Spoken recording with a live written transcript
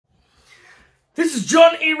This is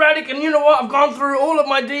John E Radic, and you know what? I've gone through all of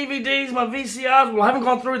my DVDs, my VCRs. Well, I haven't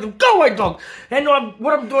gone through them. Go away, dog! And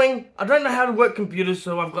what I'm doing, I don't know how to work computers,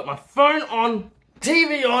 so I've got my phone on,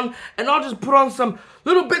 TV on, and I'll just put on some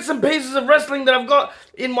little bits and pieces of wrestling that I've got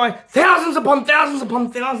in my thousands upon thousands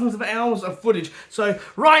upon thousands of hours of footage. So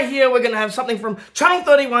right here, we're going to have something from Channel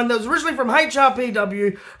 31 that was originally from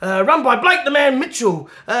HRPW, run by Blake the Man Mitchell.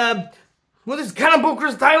 Well, this is Cannonball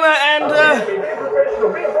Taylor and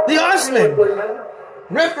the Icemen.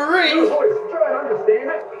 Referee,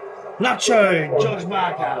 Nacho, Josh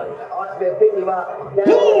Barker.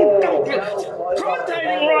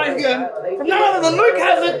 Commentating right here from none other than Luke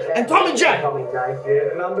Hazard and Tommy J. I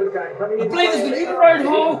believe it's the New Road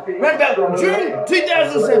Hall around about June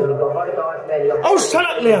 2007. Oh, shut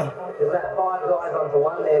up now. There's that 5 guys onto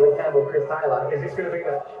one there with Cannonball Taylor. Is this going to be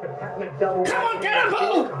the patented double? Come on,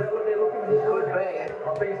 Cannonball! Is that what they're looking for?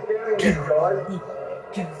 I've been scouting these guys.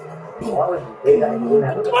 Come on,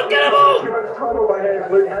 Cannonball!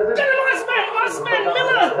 Get him, Iceman! Iceman!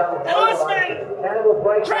 Miller! And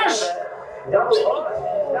Iceman! Trash! Double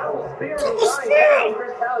spear.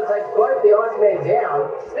 Chris Taylor takes both the Iceman down.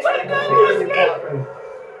 Take down Iceman!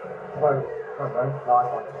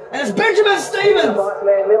 And it's Benjamin Stevens!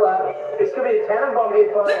 Iceman Miller. This could be the Cannonball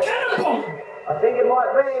here, folks. The Cannonball! I think it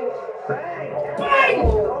might be. Bang! Bang!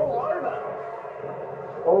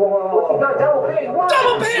 All over. Oh, no, double pin. 1,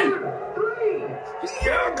 Double pin! 2, 3.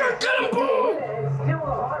 You got Cannonball! Still the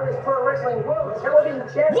highest pro wrestling world television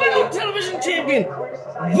champion. World television champion!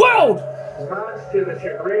 World! Much to the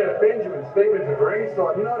chagrin of Benjamin Stevens at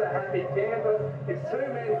ringside, not a happy camper. His 2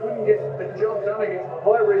 men couldn't get the job done against the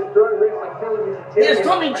high-risk pro wrestling television champion. There's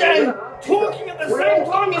Tommy J talking at the same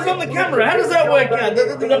time he's on the camera. How does that work out?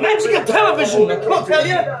 The magic of television, I can't tell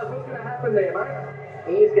you. What's going to happen there, mate?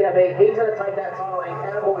 He's going to take that title, and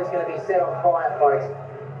Cannonball is going to be set on fire, folks.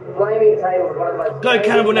 Flaming Table is one of the most... Go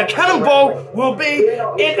Cannonball. Now Cannonball will be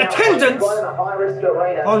in attendance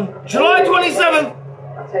on July 27th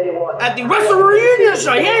at the Wrestle Reunion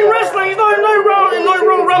Show. He ain't wrestling, he's not in no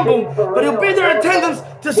Royal Rumble, but he'll be there in attendance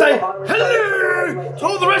to say hello to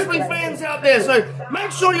all the wrestling fans out there. So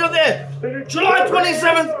make sure you're there. July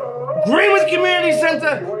 27th, Greenwood Community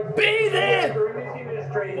Centre. Be there,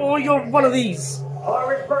 or you're one of these.